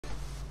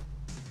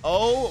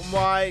Oh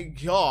my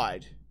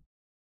god.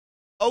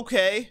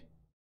 Okay.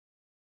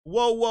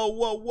 Whoa, whoa,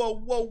 whoa, whoa,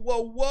 whoa,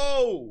 whoa,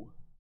 whoa.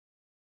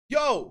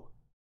 Yo.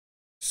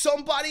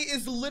 Somebody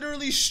is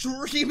literally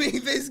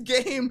streaming this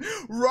game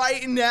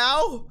right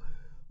now?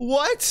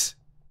 What?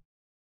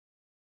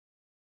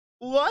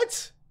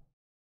 What?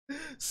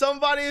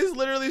 Somebody is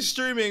literally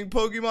streaming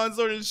Pokemon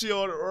Sword and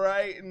Shield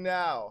right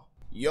now.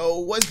 Yo,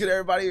 what's good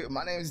everybody?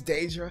 My name is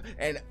Deidra,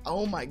 and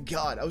oh my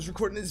god, I was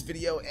recording this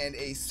video and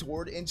a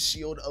Sword and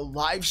Shield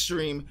live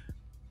stream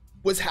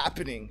was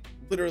happening,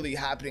 literally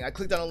happening. I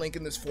clicked on a link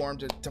in this forum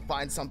to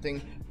find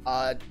something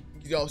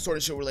you know, Sword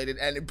and Shield related,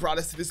 and it brought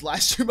us to this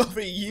live stream of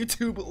a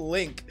YouTube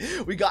link.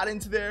 We got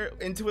into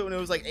it when it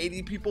was like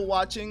 80 people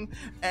watching,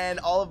 and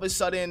all of a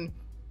sudden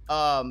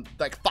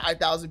like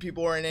 5,000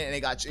 people were in it, and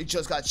it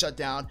just got shut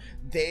down.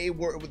 They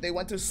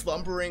went to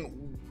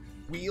Slumbering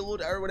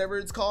Weald or whatever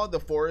it's called, the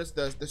forest,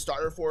 the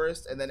starter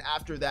forest, and then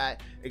after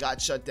that it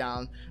got shut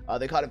down.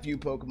 They caught a few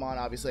Pokemon.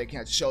 Obviously I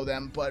can't show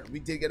them, but we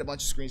did get a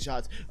bunch of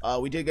screenshots.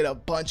 We did get a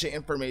bunch of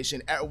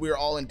information. We're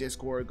all in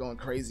Discord going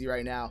crazy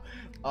right now.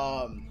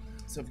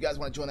 So if you guys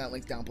want to join, that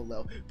link's down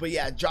below. But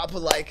yeah, drop a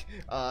like,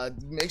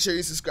 make sure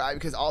you subscribe,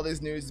 because all this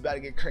news is about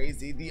to get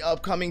crazy. The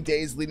upcoming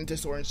days leading to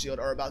Sword and Shield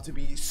are about to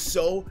be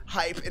so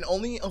hype, and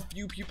only a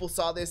few people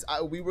saw this.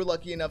 We were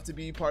lucky enough to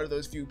be part of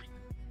those few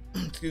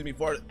excuse me,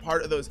 part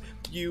of those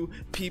few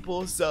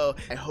people. So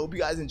I hope you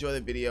guys enjoy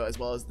the video, as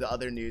well as the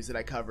other news that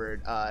I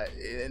covered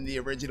in the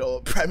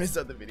original premise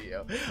of the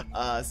video.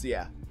 So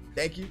yeah,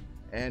 thank you.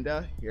 And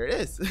here it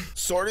is.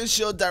 Sword and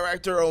Shield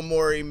director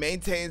Omori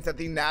maintains that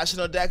the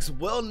national decks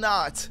will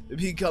not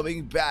be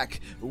coming back.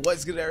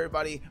 What's good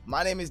everybody?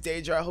 My name is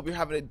Deidra. I hope you're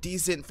having a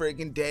decent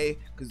freaking day,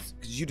 because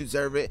you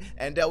deserve it.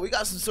 And we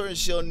got some Sword and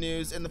Shield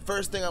news, and the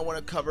first thing I want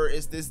to cover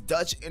is this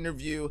Dutch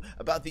interview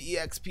about the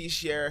EXP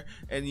share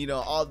and, you know,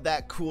 all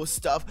that cool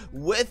stuff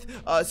with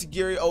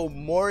Shigeru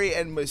Omori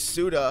and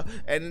Masuda.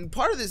 And in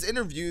part of this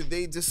interview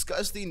they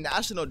discussed the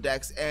national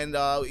decks, and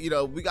you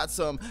know, we got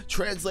some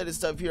translated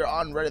stuff here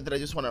on Reddit that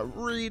I just want to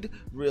read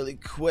really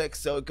quick.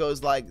 So it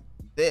goes like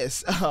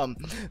this.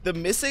 The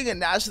missing and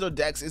national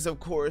decks is of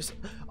course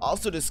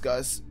also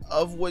discussed,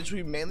 of which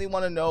we mainly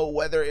want to know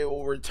whether it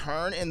will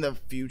return in the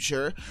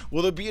future.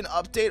 Will there be an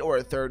update or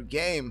a third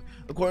game?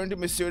 According to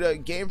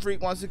Masuda, Game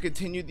Freak wants to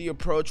continue the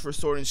approach for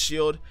Sword and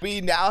Shield.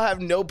 We now have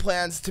no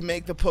plans to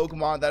make the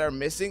Pokemon that are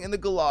missing in the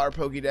Galar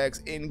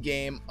Pokédex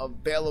in-game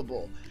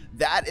available.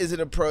 That is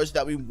an approach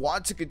that we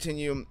want to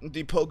continue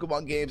the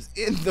Pokemon games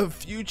in the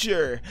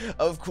future.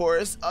 Of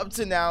course, up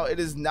to now, it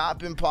has not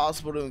been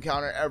possible to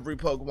encounter every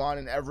Pokemon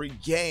in every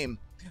game.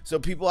 So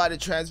people had to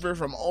transfer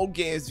from old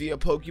games via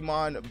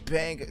Pokemon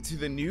Bank to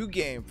the new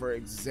game, for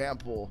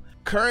example.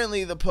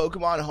 Currently, the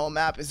Pokemon home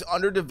app is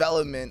under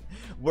development,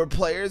 where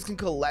players can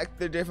collect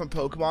their different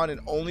Pokemon, and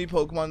only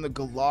Pokemon in the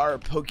Galar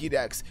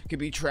Pokédex can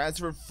be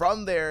transferred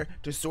from there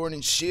to Sword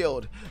and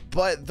Shield.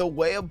 But the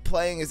way of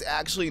playing is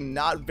actually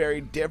not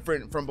very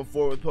different from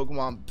before with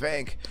Pokemon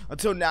Bank.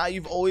 Until now,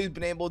 you've always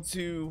been able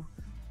to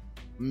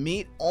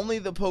meet only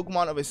the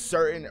Pokemon of a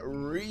certain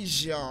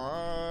region.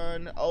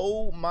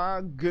 Oh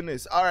my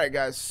goodness. Alright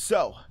guys,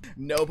 so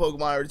no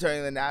Pokemon are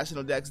returning to the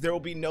national decks. There will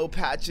be no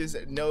patches,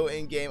 no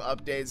in-game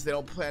updates. They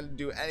don't plan to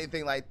do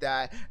anything like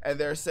that, and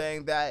they're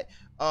saying that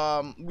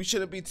we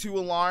shouldn't be too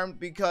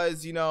alarmed,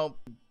 because, you know,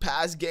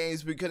 past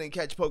games we couldn't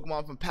catch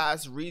Pokemon from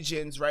past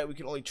regions, right? We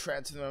can only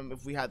transfer them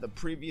if we had the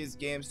previous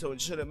games, so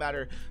it shouldn't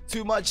matter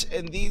too much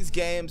in these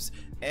games.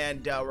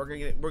 And we're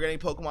getting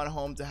Pokemon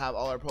Home to have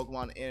all our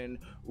Pokemon in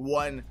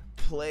one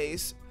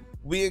place.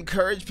 We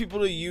encourage people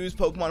to use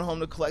Pokemon Home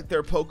to collect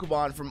their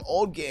Pokemon from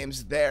old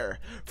games there.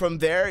 From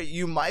there,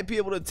 you might be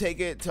able to take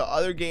it to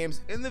other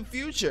games in the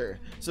future.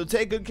 So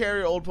take good care of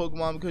your old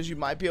Pokemon, because you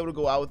might be able to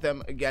go out with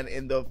them again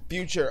in the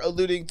future,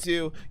 alluding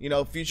to, you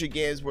know, future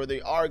games where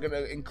they are going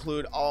to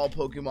include all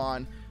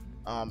Pokemon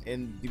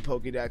in the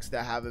Pokédex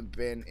that haven't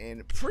been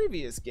in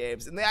previous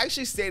games. And they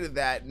actually stated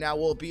that now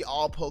will it be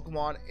all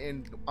Pokemon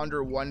in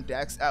under one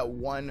dex at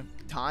one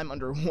time,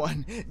 under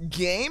one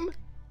game?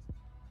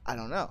 I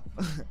don't know.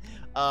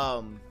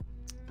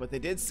 But they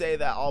did say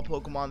that all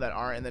Pokemon that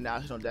aren't in the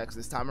national decks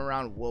this time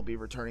around will be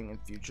returning in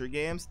future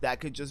games. That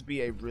could just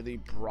be a really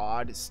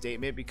broad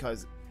statement,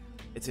 because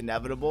it's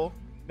inevitable,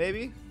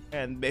 maybe,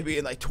 and maybe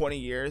in like 20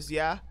 years,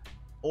 yeah.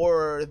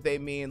 Or they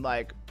mean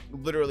like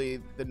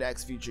literally the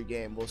next future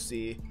game we'll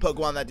see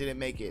Pokemon that didn't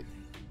make it.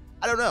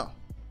 I don't know,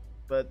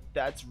 but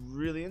that's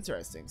really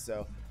interesting.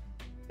 So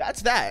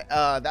that's that.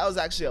 That was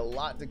actually a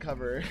lot to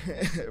cover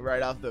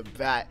right off the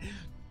bat.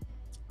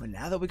 But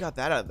now that we got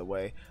that out of the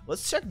way,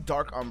 let's check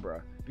Dark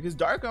Umbra, because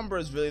Dark Umbra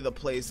is really the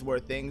place where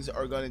things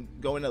are going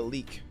to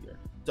leak here.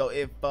 So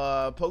if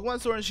Pokemon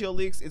Sword and Shield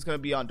leaks, it's going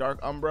to be on Dark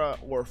Umbra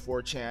or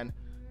 4chan.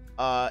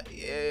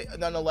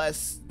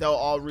 Nonetheless, they'll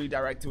all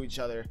redirect to each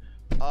other.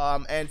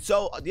 And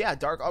so yeah,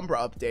 Dark Umbra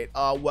update.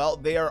 Well,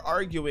 they are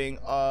arguing.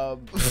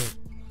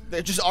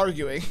 They're just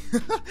arguing.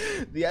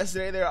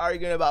 Yesterday they're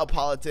arguing about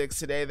politics.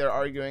 Today they're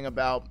arguing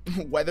about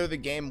whether the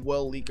game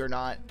will leak or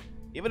not.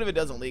 Even if it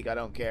doesn't leak, I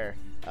don't care.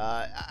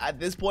 At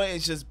this point,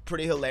 it's just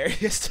pretty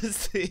hilarious to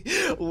see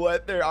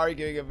what they're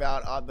arguing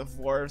about on the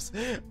forums.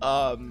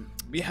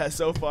 Yeah,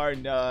 so far,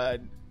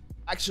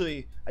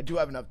 actually, I do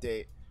have an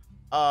update.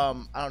 I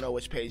don't know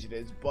which page it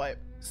is, but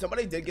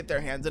somebody did get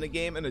their hands on a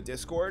game in a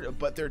Discord,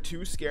 but they're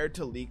too scared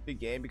to leak the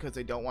game because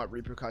they don't want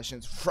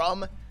repercussions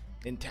from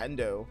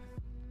Nintendo,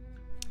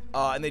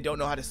 and they don't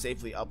know how to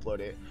safely upload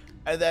it.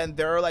 And then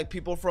there are like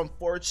people from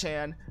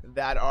 4chan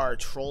that are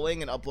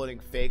trolling and uploading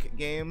fake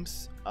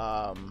games,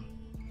 so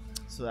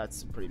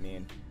that's pretty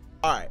mean.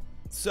 All right,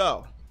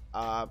 so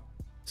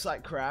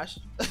site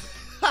crashed.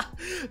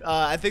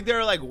 I think there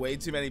are like way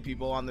too many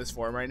people on this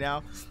forum right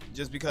now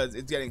just because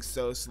it's getting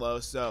so slow.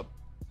 So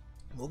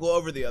we'll go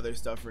over the other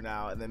stuff for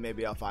now, and then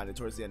maybe I'll find it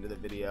towards the end of the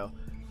video,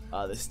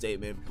 the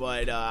statement.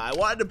 But I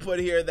wanted to put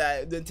here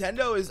that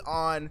Nintendo is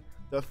on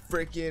the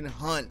freaking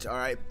hunt. All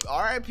right,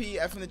 RIP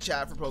F in the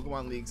chat for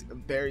Pokemon Leaks.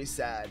 Very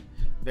sad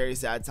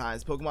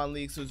times. Pokemon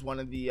Leaks was one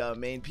of the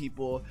main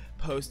people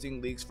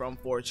posting leaks from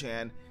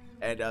 4chan,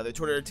 and the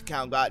Twitter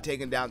account got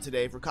taken down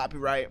today for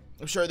copyright.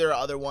 I'm sure there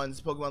are other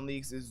ones. Pokemon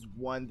Leaks is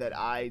one that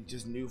I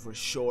just knew for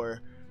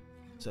sure.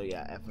 So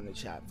yeah, F in the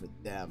chat for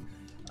them.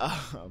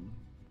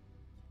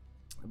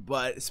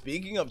 But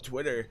speaking of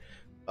Twitter,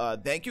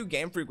 Thank You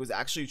Game Freak was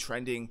actually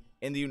trending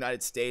in the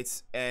United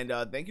States, and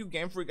Thank You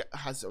Game Freak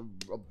has a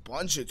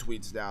bunch of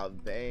tweets now.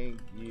 Thank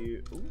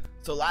you. Ooh.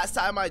 So last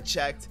time I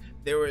checked,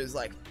 there was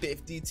like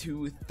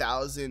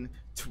 52,000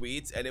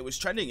 tweets, and it was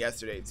trending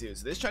yesterday too.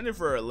 So this trended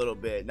for a little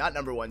bit, not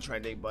 #1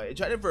 trending, but it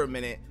trended for a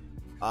minute.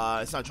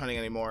 It's not trending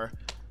anymore,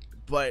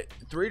 but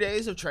 3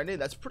 days of trending,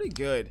 that's pretty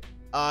good.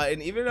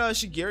 And even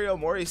Shigeru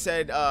Omori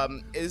said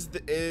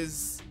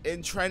is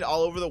in trend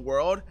all over the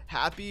world.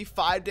 Happy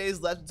 5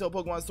 days left until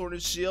Pokemon Sword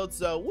and Shield.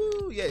 So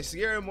woo, yeah,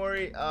 Shigeru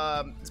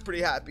Omori is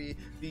pretty happy.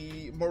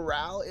 The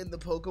morale in the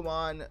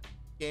Pokemon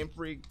Game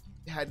Freak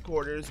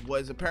headquarters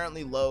was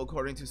apparently low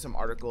according to some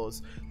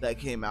articles that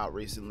came out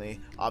recently.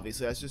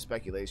 Obviously that's just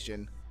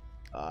speculation,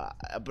 but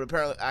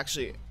apparently,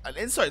 actually, an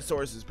inside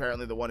source is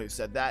apparently the one who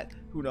said that.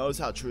 Who knows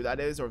how true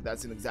that is, or if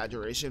that's an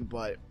exaggeration,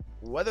 but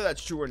whether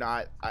that's true or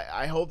not,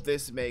 I hope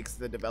this makes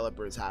the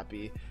developers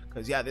happy,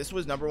 because yeah, this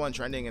was #1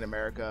 trending in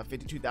America.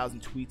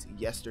 52,000 tweets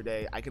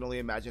yesterday. I can only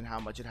imagine how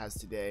much it has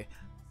today.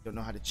 Don't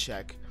know how to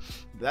check,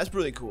 but that's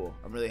really cool.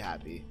 I'm really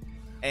happy.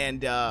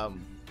 And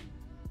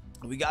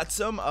we got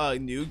some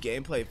new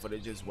gameplay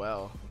footage as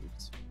well.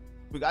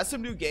 We got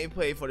some new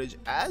gameplay footage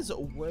as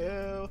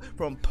well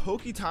from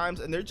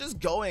PokéTimes, and they're just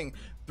going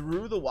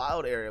through the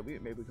wild area.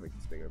 Maybe we can make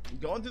this bigger.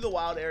 Going through the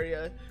wild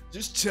area,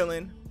 just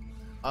chilling.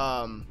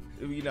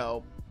 You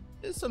know,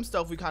 there's some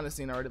stuff we kind of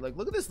seen already. Like,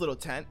 look at this little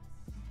tent.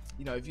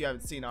 You know, if you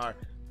haven't seen our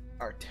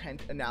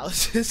tent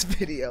analysis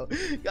video,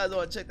 you guys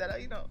want to check that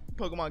out, you know,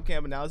 Pokemon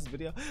camp analysis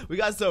video. We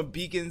got some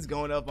beacons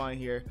going up on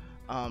here.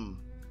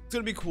 It's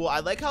gonna be cool. I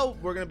like how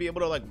we're gonna be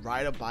able to like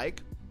ride a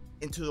bike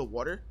into the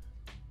water,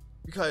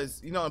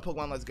 because you know in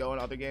Pokemon Let's Go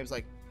and other games,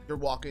 like you're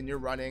walking, you're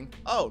running.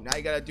 Oh, now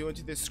you gotta do it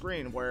to this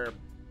screen where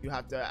you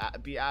have to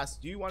be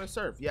asked, do you want to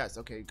surf? Yes.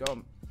 Okay,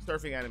 go.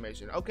 Surfing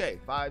animation. Okay,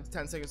 5 to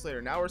 10 seconds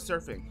later, now we're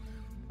surfing.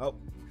 Oh,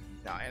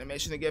 now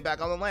animation to get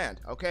back on the land.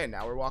 Okay,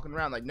 now we're walking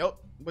around. Like,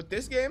 nope. With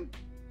this game,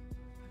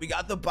 we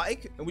got the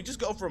bike, and we just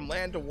go from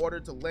land to water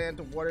to land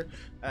to water.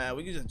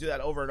 We can just do that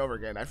over and over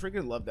again. I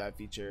freaking love that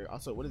feature.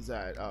 Also, what is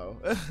that? Oh,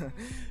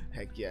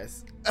 heck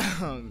yes.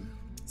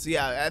 So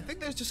yeah, I think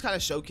they're just kind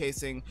of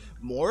showcasing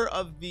more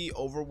of the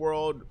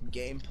overworld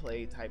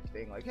gameplay type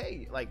thing. Like,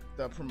 hey, like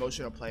the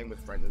promotion of playing with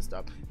friends and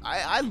stuff.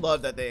 I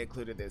love that they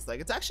included this. Like,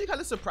 it's actually kind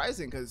of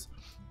surprising, because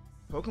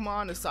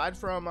Pokemon, aside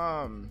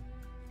from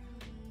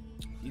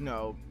you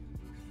know,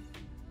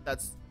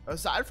 that's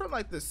aside from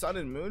like the Sun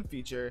and Moon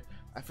feature,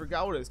 I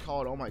forgot what it's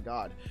called. Oh my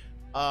god.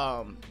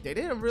 They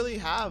didn't really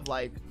have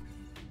like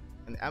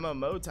an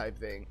MMO type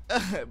thing.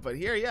 But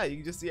here, yeah, you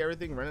can just see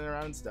everything running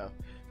around and stuff.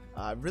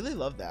 I really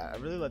love that. I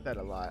really like that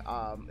a lot.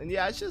 And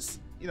yeah, it's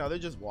just, you know, they're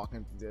just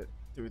walking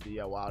through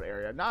the wild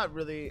area. Not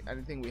really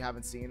anything we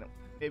haven't seen.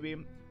 Maybe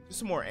just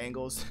some more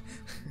angles.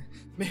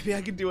 Maybe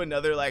I could do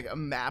another like a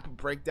map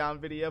breakdown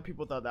video.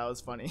 People thought that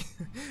was funny.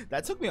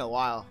 That took me a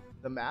while.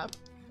 The map,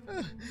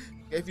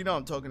 if you know what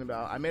I'm talking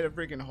about, I made a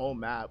freaking whole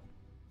map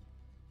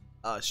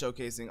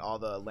showcasing all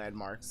the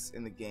landmarks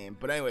in the game.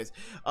 But anyways,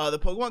 the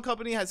Pokemon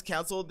Company has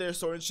canceled their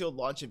Sword and Shield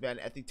launch event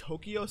at the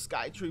Tokyo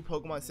Skytree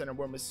Pokemon Center,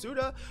 where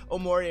Masuda,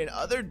 Omori, and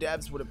other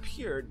devs would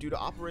appear due to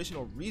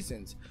operational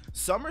reasons.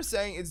 Some are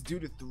saying it's due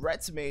to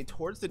threats made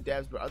towards the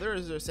devs, but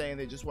others are saying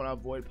they just want to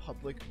avoid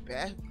public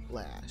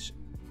backlash.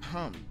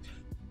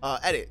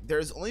 Edit.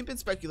 There's only been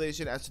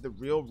speculation as to the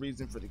real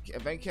reason for the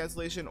event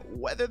cancellation.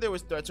 Whether there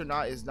was threats or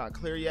not is not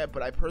clear yet,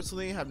 but I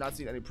personally have not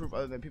seen any proof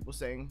other than people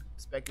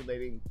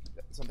speculating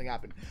that something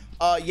happened.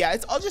 Yeah,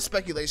 it's all just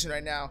speculation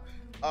right now.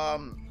 I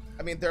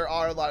mean, there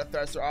are a lot of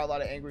threats, there are a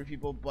lot of angry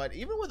people, but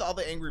even with all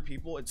the angry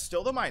people, it's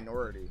still the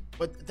minority.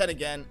 But then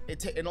again,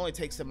 it only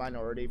takes the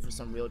minority for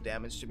some real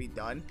damage to be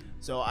done.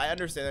 So I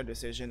understand their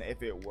decision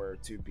if it were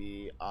to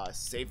be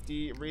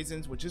safety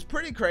reasons, which is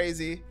pretty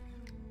crazy.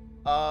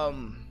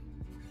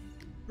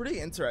 Pretty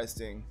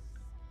interesting.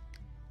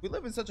 we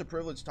live in such a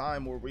privileged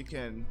time where we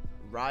can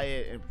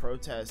riot and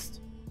protest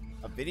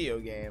a video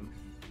game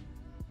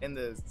in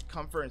the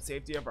comfort and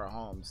safety of our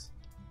homes.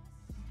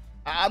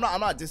 I'm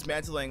not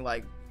dismantling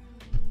like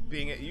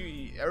being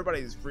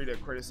everybody's free to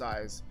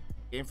criticize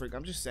Game Freak.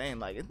 I'm just saying,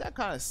 like, isn't that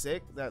kind of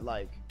sick that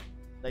like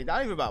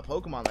not even about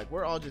Pokemon, like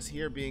we're all just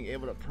here being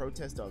able to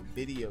protest a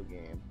video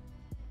game,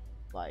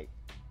 like,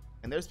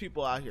 and there's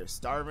people out here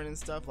starving and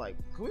stuff. Like,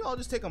 can we all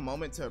just take a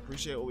moment to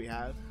appreciate what we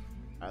have?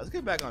 All right, let's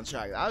get back on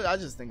track. I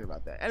was just thinking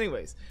about that.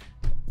 Anyways,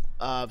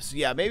 so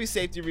yeah, maybe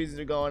safety reasons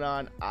are going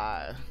on.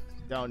 I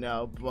don't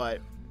know, but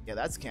yeah,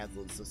 that's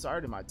canceled. So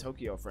sorry to my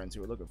Tokyo friends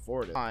who are looking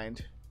forward to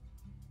find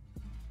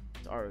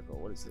this article.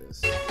 What is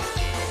this?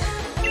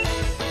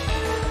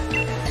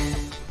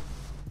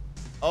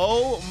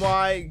 Oh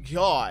my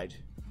god.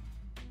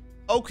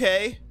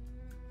 Okay.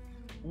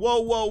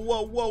 Whoa, whoa,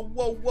 whoa, whoa,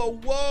 whoa, whoa,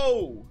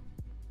 whoa.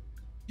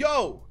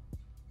 Yo,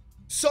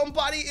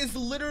 somebody is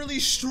literally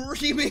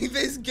streaming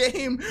this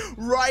game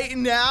right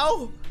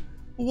now?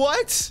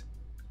 What?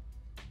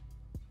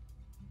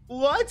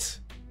 What?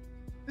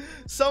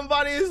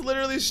 Somebody is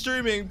literally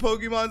streaming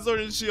Pokemon Sword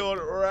and Shield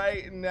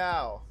right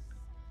now.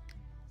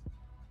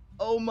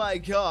 Oh my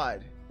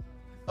god.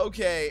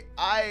 Okay,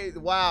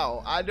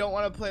 wow, I don't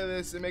want to play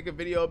this and make a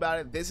video about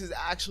it. This is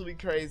actually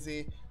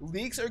crazy.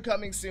 Leaks are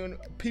coming soon.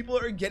 People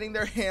are getting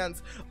their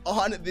hands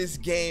on this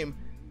game.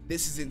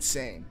 This is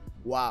insane.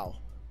 Wow.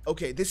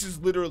 Okay, this is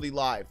literally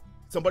live.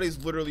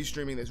 Somebody's literally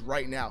streaming this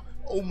right now.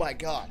 Oh my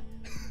god.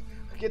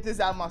 Get this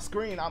out of my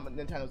screen.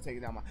 Nintendo's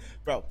taking down my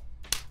bro.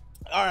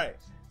 All right,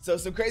 so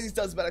some crazy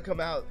stuff's about to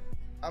come out.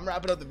 I'm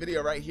wrapping up the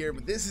video right here,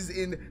 but this is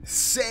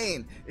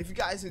insane. If you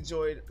guys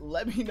enjoyed,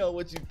 let me know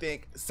what you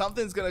think.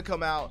 Something's gonna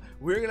come out.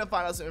 We're gonna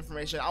find out some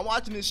information. I'm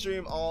watching this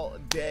stream all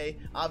day.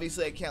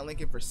 Obviously, I can't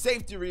link it for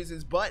safety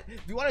reasons, but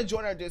if you want to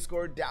join our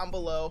Discord down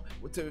below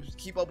to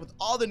keep up with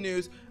all the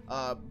news,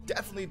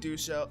 definitely do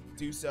so.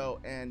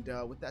 And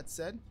with that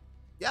said,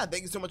 yeah,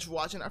 thank you so much for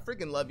watching. I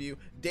freaking love you.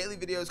 Daily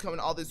videos coming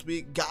all this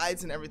week,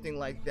 guides and everything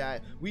like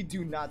that. We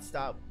do not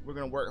stop. We're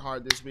gonna work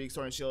hard this week.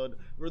 Sword and Shield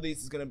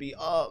release is gonna be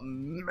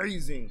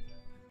amazing.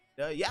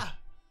 Yeah,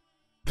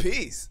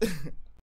 peace.